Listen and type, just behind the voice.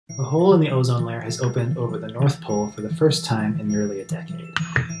A hole in the ozone layer has opened over the North Pole for the first time in nearly a decade.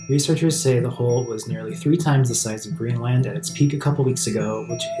 Researchers say the hole was nearly 3 times the size of Greenland at its peak a couple weeks ago,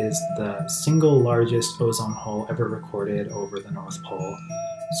 which is the single largest ozone hole ever recorded over the North Pole.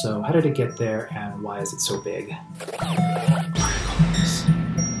 So how did it get there, and why is it so big?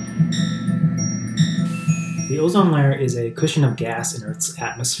 The ozone layer is a cushion of gas in Earth's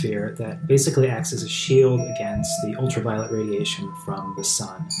atmosphere that basically acts as a shield against the ultraviolet radiation from the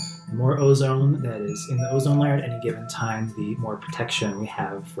sun. The more ozone that is in the ozone layer at any given time, the more protection we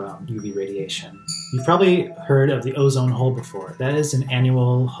have from UV radiation. You've probably heard of the ozone hole before. That is an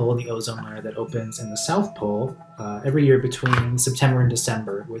annual hole in the ozone layer that opens in the South Pole every year between September and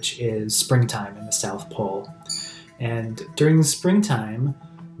December, which is springtime in the South Pole. And during the springtime,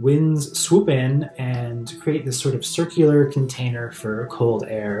 winds swoop in and create this sort of circular container for cold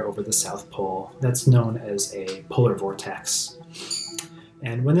air over the South Pole. That's known as a polar vortex.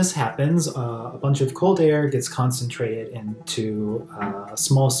 And when this happens, a bunch of cold air gets concentrated into a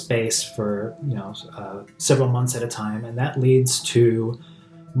small space for several months at a time, and that leads to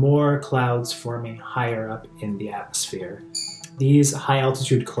more clouds forming higher up in the atmosphere. These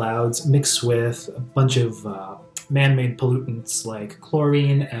high-altitude clouds mix with a bunch of man-made pollutants like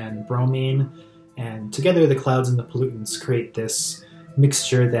chlorine and bromine, and together the clouds and the pollutants create this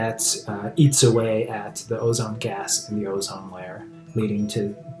mixture that eats away at the ozone gas in the ozone layer, leading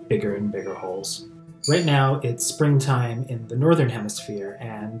to bigger and bigger holes. Right now it's springtime in the northern hemisphere,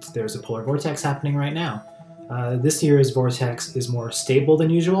 and there's a polar vortex happening right now. This year's vortex is more stable than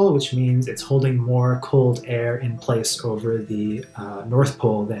usual, which means it's holding more cold air in place over the North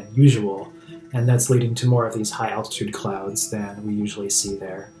Pole than usual, and that's leading to more of these high-altitude clouds than we usually see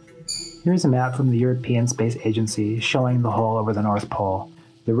there. Here's a map from the European Space Agency showing the hole over the North Pole.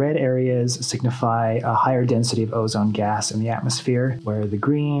 The red areas signify a higher density of ozone gas in the atmosphere, where the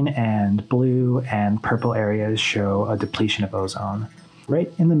green and blue and purple areas show a depletion of ozone.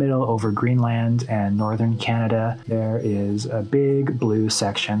 Right in the middle over Greenland and northern Canada, there is a big blue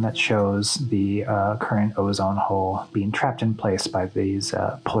section that shows the current ozone hole being trapped in place by these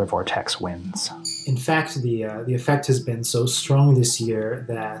polar vortex winds. In fact, the effect has been so strong this year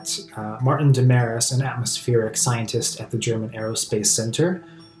that Martin Demaris, an atmospheric scientist at the German Aerospace Center,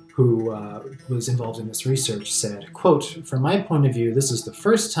 who was involved in this research, said, quote, "From my point of view, this is the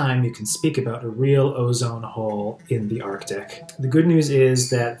first time you can speak about a real ozone hole in the Arctic." The good news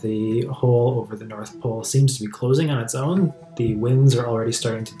is that the hole over the North Pole seems to be closing on its own. The winds are already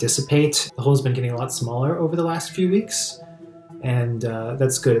starting to dissipate. The hole's been getting a lot smaller over the last few weeks, and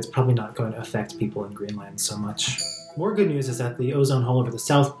that's good. It's probably not going to affect people in Greenland so much. More good news is that the ozone hole over the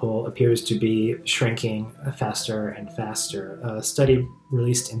South Pole appears to be shrinking faster and faster. A study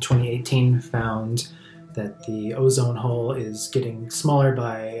released in 2018 found that the ozone hole is getting smaller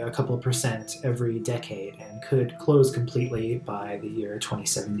by a couple of percent every decade and could close completely by the year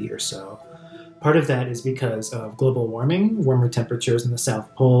 2070 or so. Part of that is because of global warming. Warmer temperatures in the South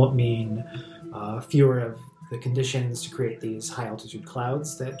Pole mean fewer of the conditions to create these high-altitude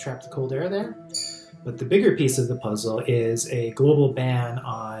clouds that trap the cold air there. But the bigger piece of the puzzle is a global ban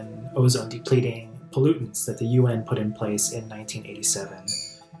on ozone-depleting pollutants that the UN put in place in 1987.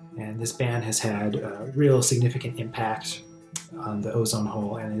 And this ban has had a real significant impact on the ozone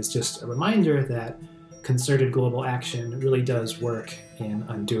hole, and is just a reminder that concerted global action really does work in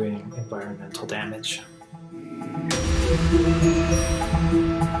undoing environmental damage.